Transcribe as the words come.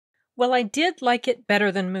Well, I did like it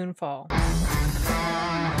better than Moonfall.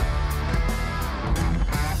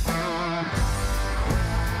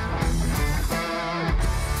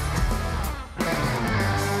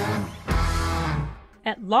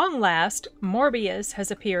 At long last, Morbius has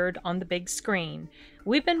appeared on the big screen.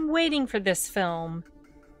 We've been waiting for this film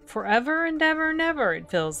forever and ever and ever, it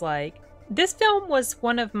feels like. This film was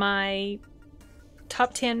one of my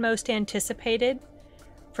top 10 most anticipated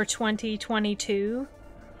for 2022.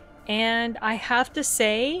 And I have to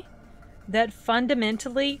say that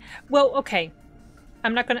fundamentally, well, okay,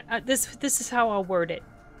 I'm not gonna, this is how I'll word it.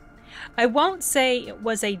 I won't say it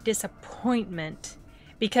was a disappointment,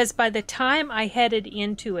 because by the time I headed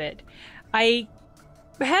into it, I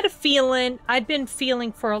had a feeling, I'd been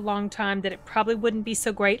feeling for a long time that it probably wouldn't be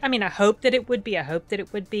so great. I mean, I hoped that it would be,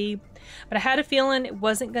 but I had a feeling it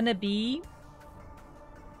wasn't going to be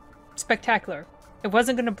spectacular. It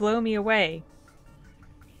wasn't going to blow me away.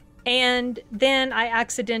 And then I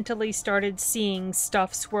accidentally started seeing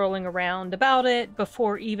stuff swirling around about it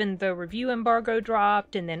before even the review embargo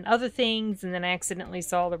dropped, and then other things, and then I accidentally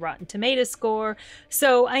saw the Rotten Tomatoes score.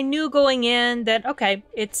 So I knew going in that, okay,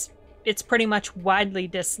 it's pretty much widely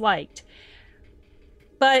disliked.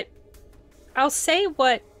 But I'll say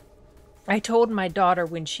what I told my daughter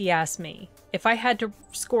when she asked me if I had to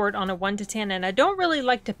score it on a 1 to 10, and I don't really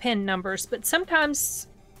like to pin numbers, but sometimes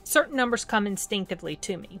certain numbers come instinctively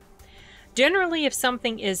to me. Generally, if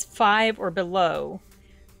something is 5 or below,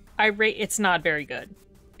 I rate it's not very good.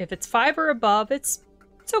 If it's 5 or above, it's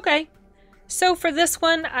okay. So for this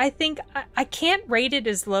one, I think I can't rate it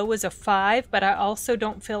as low as a 5, but I also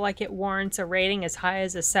don't feel like it warrants a rating as high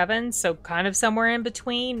as a 7. So kind of somewhere in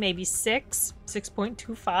between, maybe 6,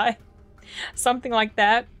 6.25, something like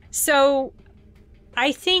that. So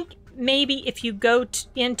I think maybe if you go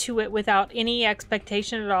into it without any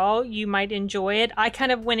expectation at all, you might enjoy it. I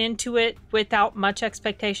kind of went into it without much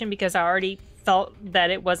expectation because I already felt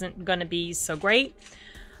that it wasn't going to be so great.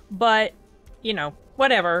 But, you know,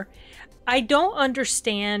 whatever. I don't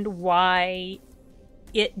understand why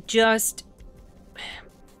it just...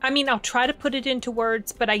 I mean, I'll try to put it into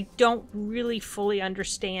words, but I don't really fully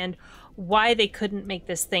understand why they couldn't make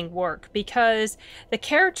this thing work, because the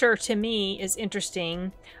character to me is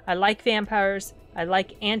interesting. I like vampires. I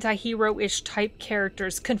like anti-hero-ish type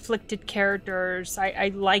characters, conflicted characters.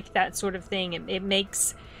 I like that sort of thing. It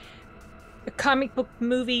makes comic book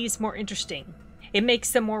movies more interesting. It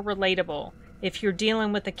makes them more relatable. If you're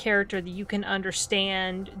dealing with a character that you can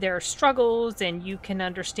understand their struggles and you can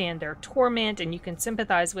understand their torment and you can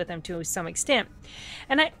sympathize with them to some extent.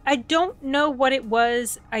 And I don't know what it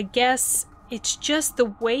was. I guess it's just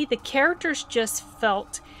the way the characters just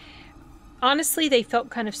felt. Honestly, they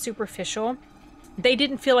felt kind of superficial. They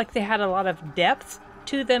didn't feel like they had a lot of depth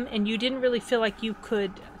to them, and you didn't really feel like you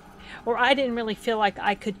could... or I didn't really feel like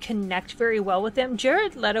I could connect very well with them.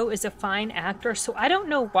 Jared Leto is a fine actor, so I don't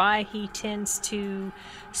know why he tends to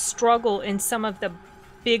struggle in some of the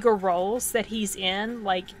bigger roles that he's in.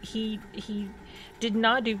 Like, he did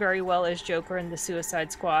not do very well as Joker in the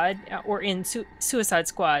Suicide Squad, or in Suicide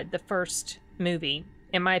Squad, the first movie.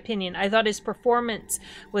 In my opinion, I thought his performance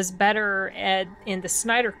was better in the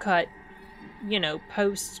Snyder Cut, you know,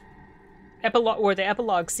 post epilogue, or the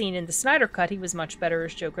epilogue scene in the Snyder Cut. He was much better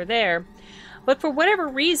as Joker there. But for whatever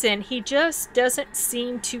reason, he just doesn't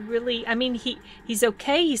seem to really... I mean, he's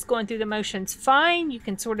okay. He's going through the motions fine. You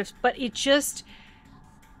can sort of... but it just...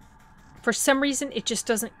 for some reason, it just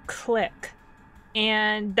doesn't click.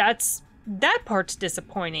 And that part's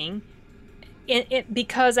disappointing.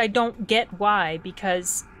 Because I don't get why.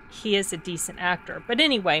 Because he is a decent actor. But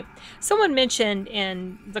anyway, someone mentioned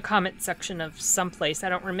in the comment section of someplace, I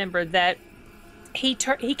don't remember, that he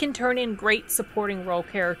can turn in great supporting role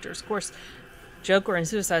characters. Of course, Joker in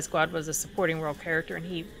Suicide Squad was a supporting role character, and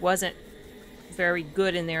he wasn't very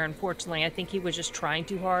good in there, unfortunately. I think he was just trying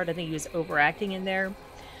too hard. I think he was overacting in there.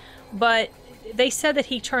 But they said that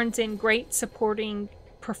he turns in great supporting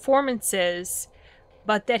performances,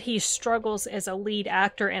 but that he struggles as a lead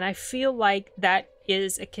actor, and I feel like that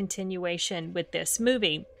is a continuation with this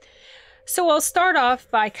movie. So I'll start off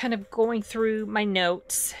by kind of going through my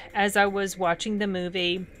notes as I was watching the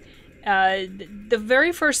movie. The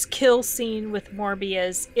very first kill scene with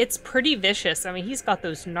Morbius, it's pretty vicious. I mean, he's got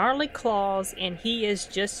those gnarly claws, and he is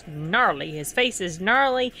just gnarly. His face is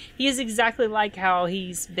gnarly. He is exactly like how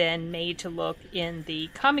he's been made to look in the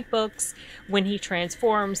comic books. When he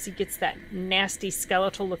transforms, he gets that nasty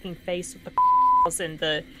skeletal looking face with the claws and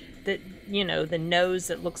the you know, the nose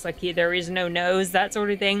that looks like there is no nose, that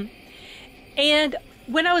sort of thing. And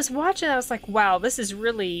when I was watching, I was like, wow, this is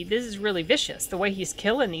really vicious, the way he's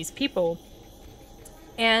killing these people.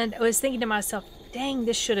 And I was thinking to myself, dang,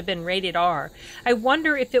 this should have been rated R. I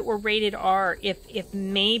wonder if it were rated R, if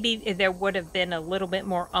maybe there would have been a little bit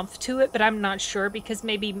more oomph to it, but I'm not sure, because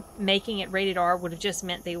maybe making it rated R would have just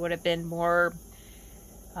meant they would have been more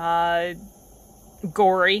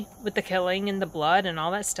gory with the killing and the blood and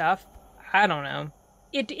all that stuff. I don't know.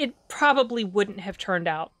 It probably wouldn't have turned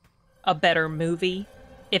out a better movie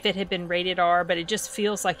if it had been rated R, but it just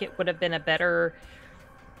feels like it would have been a better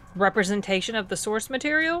representation of the source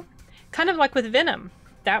material. Kind of like with Venom.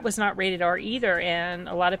 That was not rated R either, and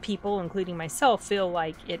a lot of people, including myself, feel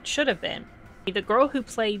like it should have been. The girl who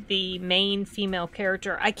played the main female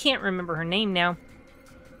character, I can't remember her name now.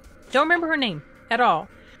 Don't remember her name at all.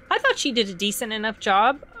 I thought she did a decent enough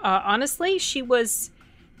job. Honestly, she was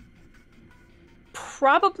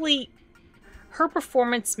probably... her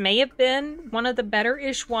performance may have been one of the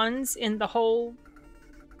better-ish ones in the whole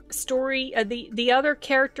story. The other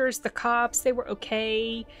characters, the cops, they were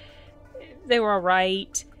okay. They were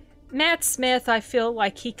alright. Matt Smith, I feel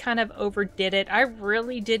like he kind of overdid it. I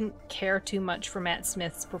really didn't care too much for Matt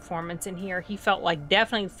Smith's performance in here. He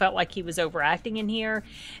definitely felt like he was overacting in here.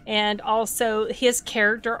 And also, his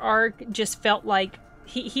character arc just felt like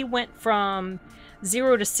he went from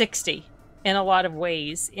 0 to 60 in a lot of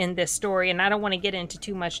ways in this story. And I don't want to get into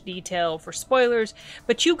too much detail for spoilers.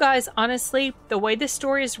 But you guys, honestly, the way this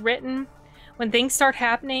story is written, when things start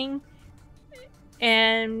happening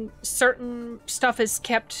and certain stuff is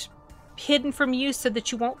kept hidden from you so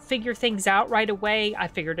that you won't figure things out right away. I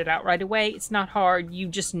figured it out right away. It's not hard. You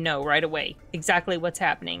just know right away exactly what's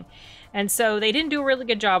happening. And so they didn't do a really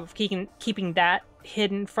good job of keeping that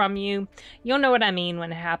hidden from you. You'll know what I mean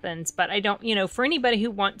when it happens, but I don't, for anybody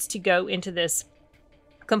who wants to go into this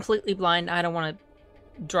completely blind, I don't want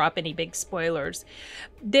to drop any big spoilers.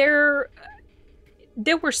 There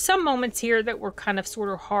were some moments here that were kind of sort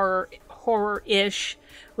of horror-ish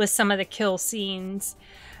with some of the kill scenes,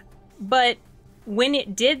 but when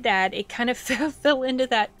it did that, it kind of fell into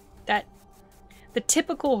the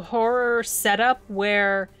typical horror setup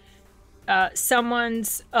where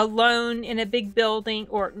someone's alone in a big building,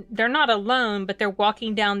 or they're not alone, but they're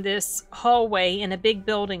walking down this hallway in a big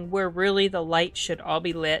building where really the lights should all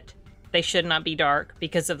be lit. They should not be dark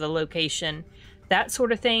because of the location, that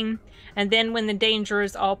sort of thing. And then when the danger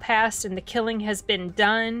is all past and the killing has been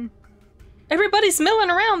done, everybody's milling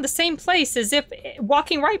around the same place as if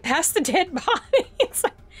walking right past the dead body. It's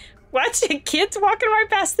like, what? Kids walking right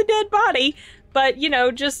past the dead body? But,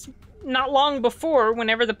 just not long before,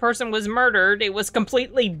 whenever the person was murdered, it was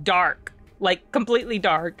completely dark. Like, completely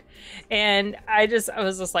dark. And I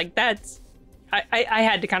was just like, I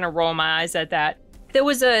had to kind of roll my eyes at that. There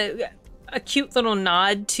was a cute little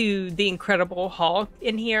nod to the Incredible Hulk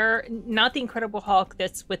in here. Not the Incredible Hulk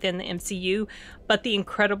that's within the MCU, but the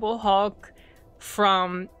Incredible Hulk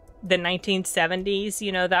from the 1970s.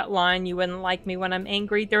 That line, "You wouldn't like me when I'm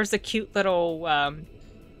angry." There's a cute little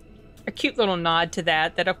nod to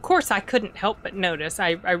that of course I couldn't help but notice.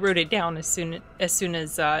 I wrote it down as soon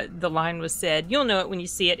as the line was said. You'll know it when you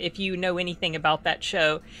see it if you know anything about that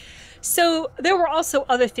show. So there were also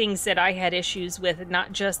other things that I had issues with,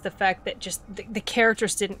 not just the fact that just the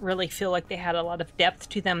characters didn't really feel like they had a lot of depth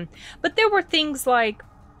to them, but there were things like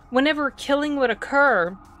whenever killing would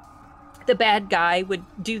occur, the bad guy would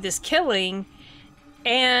do this killing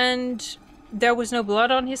and there was no blood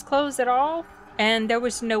on his clothes at all, and there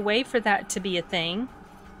was no way for that to be a thing.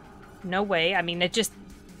 No way. I mean,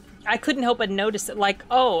 I couldn't help but notice it, like,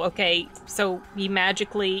 oh, okay, so he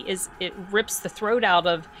magically it rips the throat out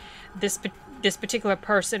of this particular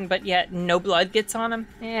person, but yet no blood gets on him.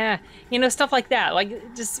 Yeah, stuff like that. Like,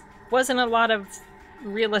 it just wasn't a lot of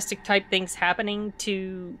realistic type things happening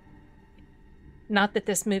to... Not that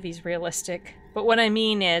this movie's realistic, but what I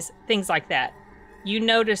mean is things like that. You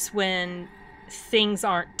notice when things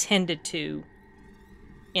aren't tended to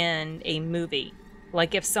in a movie.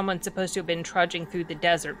 Like if someone's supposed to have been trudging through the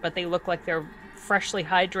desert, but they look like they're freshly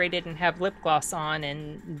hydrated and have lip gloss on,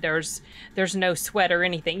 and there's no sweat or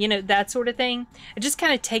anything. That sort of thing. It just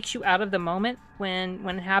kind of takes you out of the moment when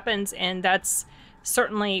it happens, and that's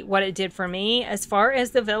certainly what it did for me. As far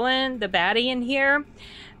as the villain, the baddie in here,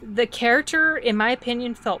 the character, in my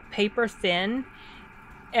opinion, felt paper thin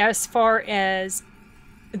as far as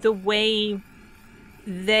the way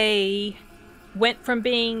they went from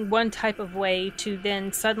being one type of way to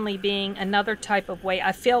then suddenly being another type of way.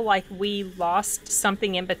 I feel like we lost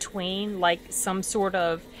something in between, like some sort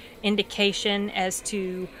of indication as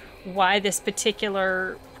to why this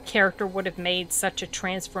particular character would have made such a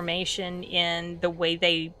transformation in the way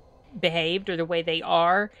they behaved or the way they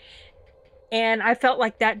are. And I felt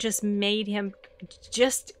like that just made him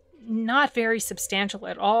just not very substantial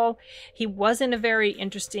at all. He wasn't a very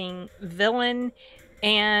interesting villain,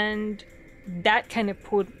 and that kind of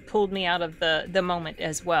pulled me out of the moment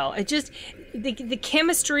as well. It just, the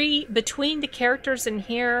chemistry between the characters in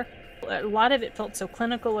here, a lot of it felt so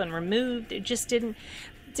clinical and removed. It just didn't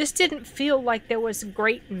feel like there was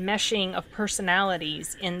great meshing of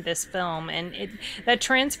personalities in this film, and that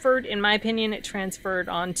transferred, in my opinion, it transferred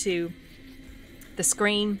onto the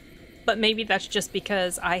screen. But maybe that's just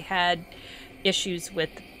because I had issues with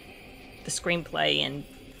the screenplay and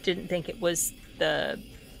didn't think it was the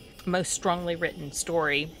most strongly written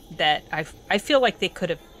story. That I feel like they could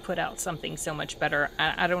have put out something so much better.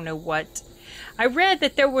 I don't know what. I read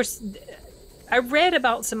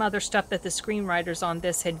about some other stuff that the screenwriters on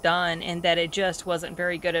this had done, and that it just wasn't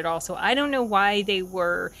very good at all. So I don't know why they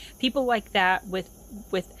were people like that with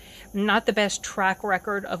not the best track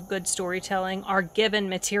record of good storytelling are given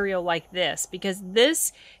material like this, because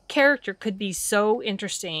this character could be so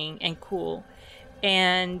interesting and cool,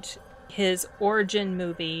 and his origin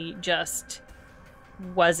movie just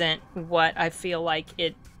wasn't what I feel like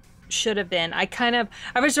it should have been. I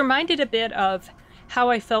was reminded a bit of how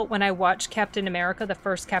I felt when I watched Captain America, the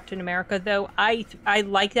first Captain America, though I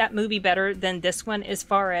like that movie better than this one as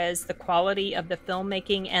far as the quality of the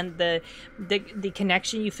filmmaking and the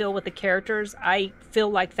connection you feel with the characters. I feel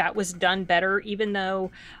like that was done better, even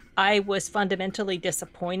though I was fundamentally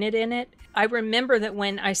disappointed in it. I remember that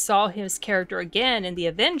when I saw his character again in the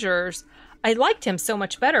Avengers, I liked him so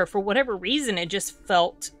much better. For whatever reason, it just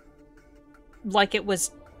felt like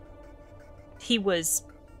he was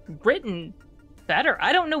written better.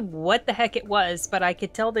 I don't know what the heck it was, but I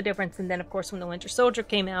could tell the difference. And then, of course, when The Winter Soldier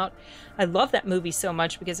came out, I love that movie so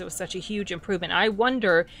much because it was such a huge improvement. I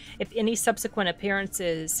wonder if any subsequent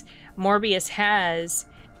appearances Morbius has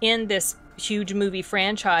in this huge movie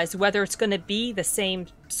franchise, whether it's going to be the same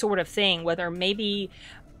sort of thing, whether maybe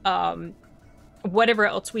whatever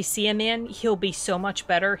else we see him in, he'll be so much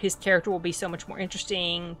better. His character will be so much more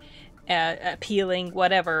interesting, appealing,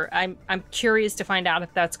 whatever. I'm curious to find out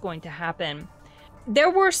if that's going to happen.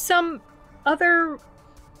 There were some other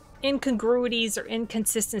incongruities or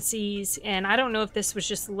inconsistencies, and I don't know if this was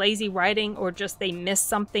just lazy writing or just they missed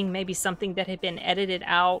something, maybe something that had been edited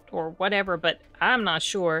out or whatever, but I'm not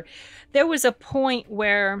sure. There was a point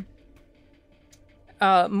where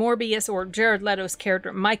Morbius, or Jared Leto's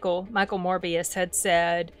character, Michael Morbius, had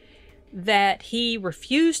said that he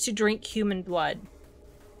refused to drink human blood.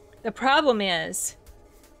 The problem is,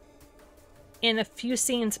 in a few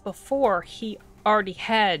scenes before, he already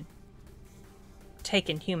had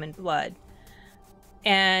taken human blood,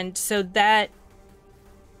 and so that,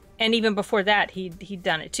 and even before that he'd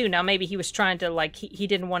done it too. Now maybe he was trying to, like, he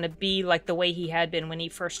didn't want to be like the way he had been when he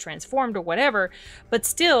first transformed or whatever, but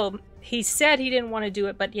still he said he didn't want to do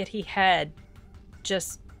it, but yet he had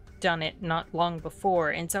just done it not long before.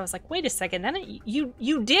 And so I was like, wait a second, then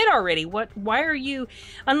you did already. Why are you,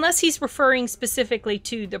 unless he's referring specifically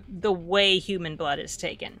to the way human blood is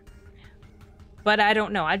taken. But I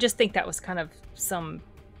don't know. I just think that was kind of some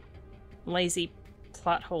lazy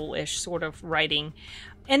plot hole-ish sort of writing.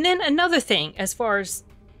 And then another thing, as far as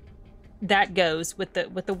that goes, with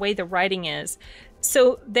the way the writing is.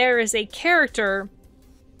 So there is a character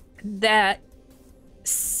that...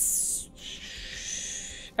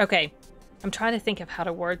 Okay, I'm trying to think of how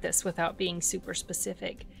to word this without being super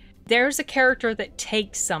specific. There's a character that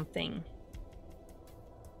takes something,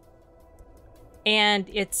 and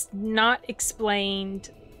it's not explained,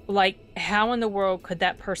 like, how in the world could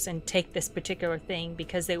that person take this particular thing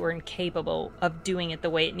because they were incapable of doing it the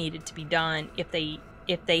way it needed to be done if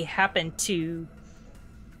they happen to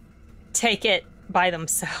take it by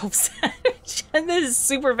themselves. This is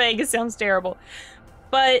super vague. It sounds terrible.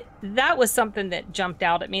 But that was something that jumped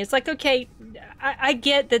out at me. It's like, okay, I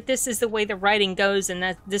get that this is the way the writing goes and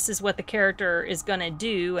that this is what the character is going to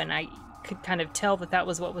do, and I could kind of tell that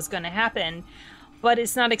was what was going to happen, but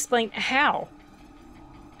it's not explained how.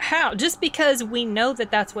 How? Just because we know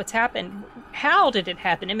that that's what's happened, how did it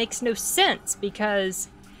happen? It makes no sense, because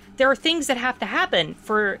there are things that have to happen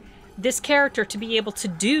for this character to be able to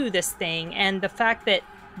do this thing, and the fact that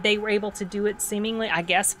they were able to do it seemingly, I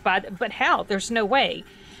guess, but how? There's no way.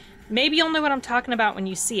 Maybe you'll know what I'm talking about when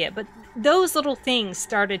you see it, but those little things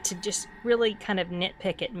started to just really kind of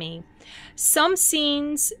nitpick at me. Some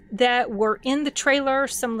scenes that were in the trailer,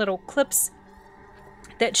 some little clips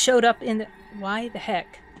that showed up in the... Why the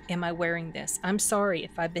heck am I wearing this? I'm sorry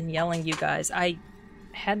if I've been yelling, you guys. I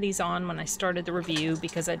had these on when I started the review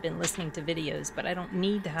because I'd been listening to videos, but I don't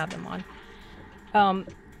need to have them on.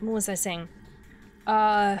 What was I saying?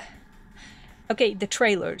 Okay, the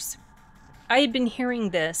trailers. I had been hearing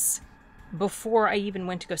this before I even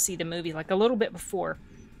went to go see the movie, like a little bit before,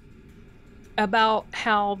 about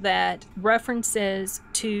how that references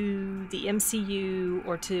to the MCU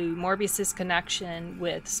or to Morbius's connection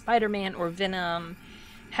with Spider-Man or Venom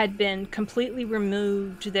had been completely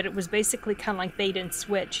removed, that it was basically kind of like bait and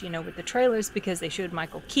switch, you know, with the trailers, because they showed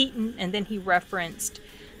Michael Keaton and then he referenced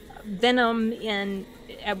Venom, and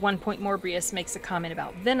at one point Morbius makes a comment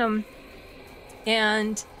about Venom.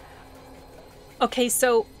 And okay,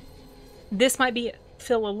 so this might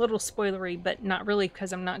feel a little spoilery, but not really,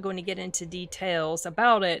 because I'm not going to get into details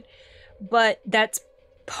about it. But that's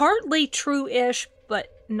partly true-ish, but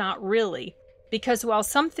not really. Because while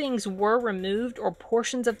some things were removed, or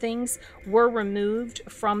portions of things were removed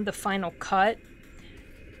from the final cut,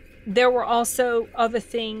 there were also other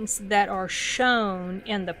things that are shown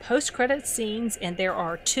in the post-credit scenes, and there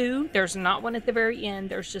are two. There's not one at the very end.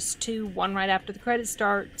 There's just two, one right after the credit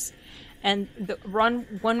starts, and the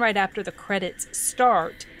one right after the credits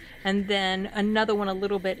start, and then another one a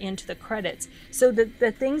little bit into the credits. So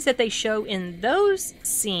the things that they show in those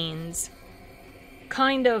scenes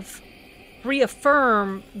kind of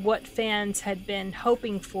reaffirm what fans had been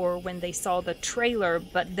hoping for when they saw the trailer,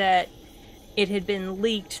 but that it had been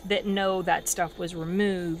leaked that no, that stuff was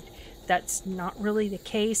removed. That's not really the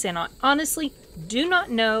case, and I honestly do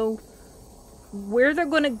not know where they're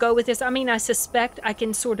going to go with this. I mean, I suspect I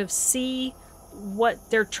can sort of see what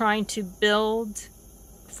they're trying to build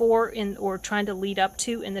for or trying to lead up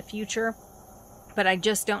to in the future, but I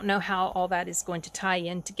just don't know how all that is going to tie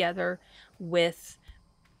in together with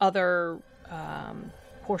other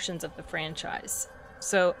portions of the franchise.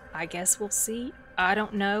 So I guess we'll see. I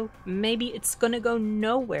don't know. Maybe it's going to go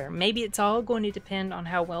nowhere. Maybe it's all going to depend on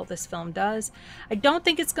how well this film does. I don't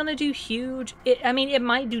think it's going to do huge. I mean, it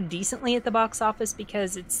might do decently at the box office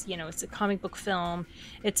because it's, you know, it's a comic book film.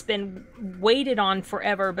 It's been waited on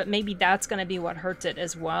forever, but maybe that's going to be what hurts it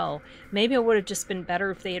as well. Maybe it would have just been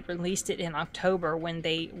better if they had released it in October when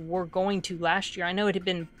they were going to last year. I know it had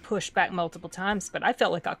been pushed back multiple times, but I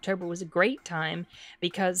felt like October was a great time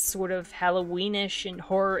because sort of Halloweenish and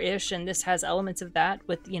horror-ish, and this has elements of that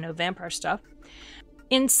with, you know, vampire stuff.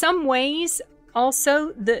 In some ways,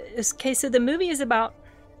 also, so the movie is about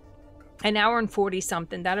an hour and 40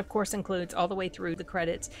 something. That, of course, includes all the way through the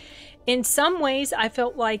credits. In some ways, I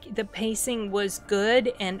felt like the pacing was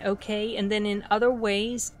good and okay, and then in other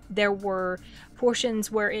ways, there were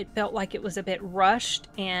portions where it felt like it was a bit rushed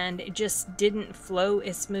and it just didn't flow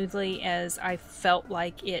as smoothly as I felt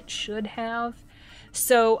like it should have.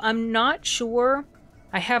 So I'm not sure.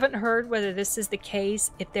 I haven't heard whether this is the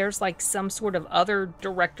case, if there's like some sort of other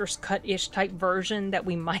director's cut-ish type version that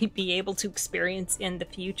we might be able to experience in the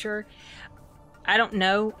future. I don't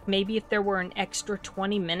know. Maybe if there were an extra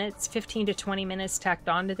 20 minutes, 15 to 20 minutes tacked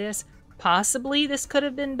onto this, possibly this could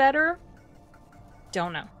have been better.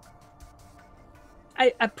 Don't know.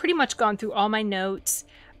 I've pretty much gone through all my notes.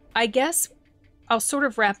 I guess I'll sort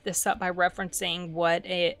of wrap this up by referencing what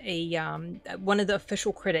one of the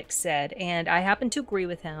official critics said, and I happen to agree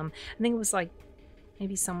with him. I think it was like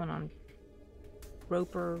maybe someone on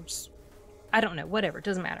Roper's, I don't know, whatever, it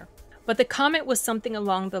doesn't matter. But the comment was something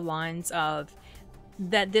along the lines of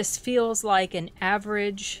that this feels like an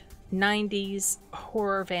average 90s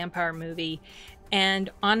horror vampire movie. And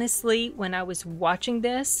honestly, when I was watching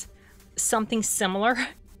this, something similar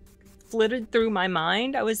flitted through my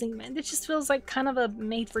mind. I was thinking, man, this just feels like kind of a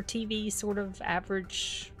made-for-TV sort of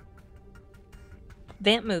average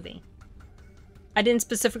vamp movie. I didn't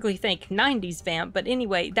specifically think 90s vamp, but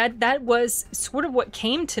anyway, that was sort of what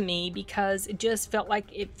came to me because it just felt like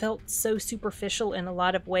it felt so superficial in a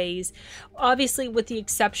lot of ways. Obviously, with the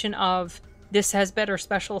exception of this has better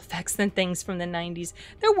special effects than things from the 90s.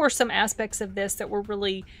 There were some aspects of this that were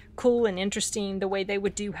really cool and interesting. The way they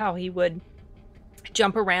would do how he would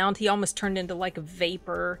jump around. He almost turned into like a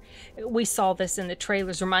vapor. We saw this in the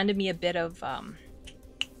trailers. Reminded me a bit of, oh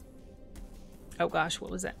gosh,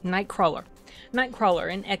 what was that?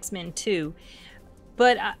 Nightcrawler in X-Men 2.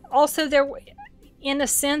 But also there, in a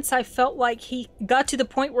sense, I felt like he got to the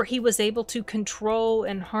point where he was able to control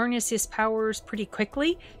and harness his powers pretty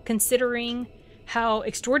quickly, considering how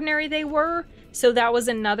extraordinary they were. So that was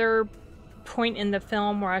another point in the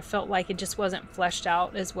film where I felt like it just wasn't fleshed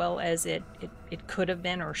out as well as it could have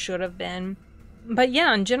been or should have been. But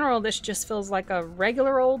yeah, in general, this just feels like a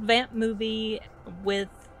regular old vamp movie with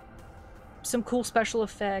some cool special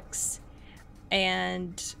effects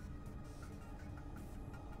and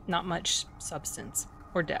not much substance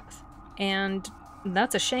or depth. And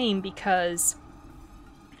that's a shame because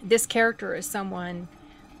this character is someone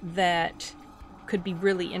that could be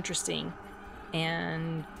really interesting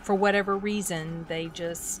and for whatever reason, they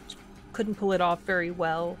just couldn't pull it off very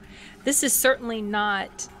well. This is certainly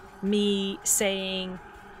not me saying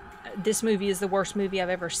this movie is the worst movie I've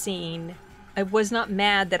ever seen. I was not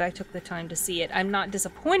mad that I took the time to see it. I'm not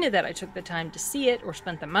disappointed that I took the time to see it or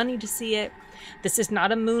spent the money to see it. This is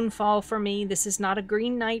not a Moonfall for me. This is not a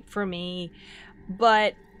Green Knight for me.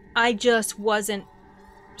 But I just wasn't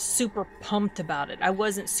super pumped about it. I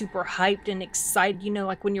wasn't super hyped and excited. You know,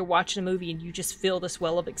 like when you're watching a movie and you just feel this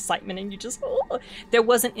well of excitement and you just, oh. There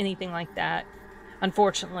wasn't anything like that,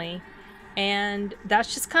 unfortunately. And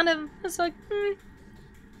that's just kind of, it's like,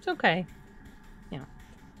 it's okay. Yeah.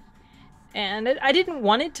 And I didn't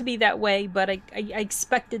want it to be that way, but I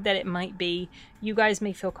expected that it might be. You guys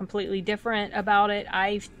may feel completely different about it.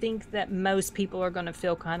 I think that most people are going to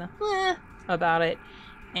feel kind of about it.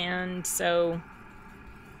 And so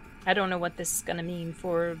I don't know what this is going to mean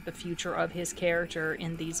for the future of his character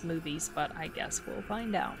in these movies, but I guess we'll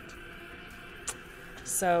find out.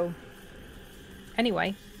 So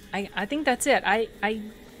anyway, I think that's it. I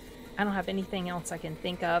don't have anything else I can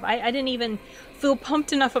think of. I didn't even feel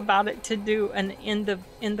pumped enough about it to do an in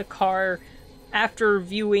the car after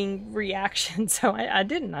viewing reaction. So I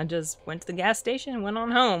didn't. I just went to the gas station and went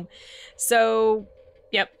on home. So,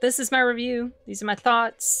 yep, this is my review. These are my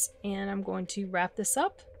thoughts. And I'm going to wrap this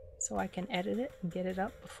up so I can edit it and get it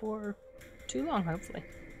up before too long, hopefully.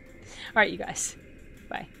 All right, you guys.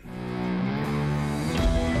 Bye.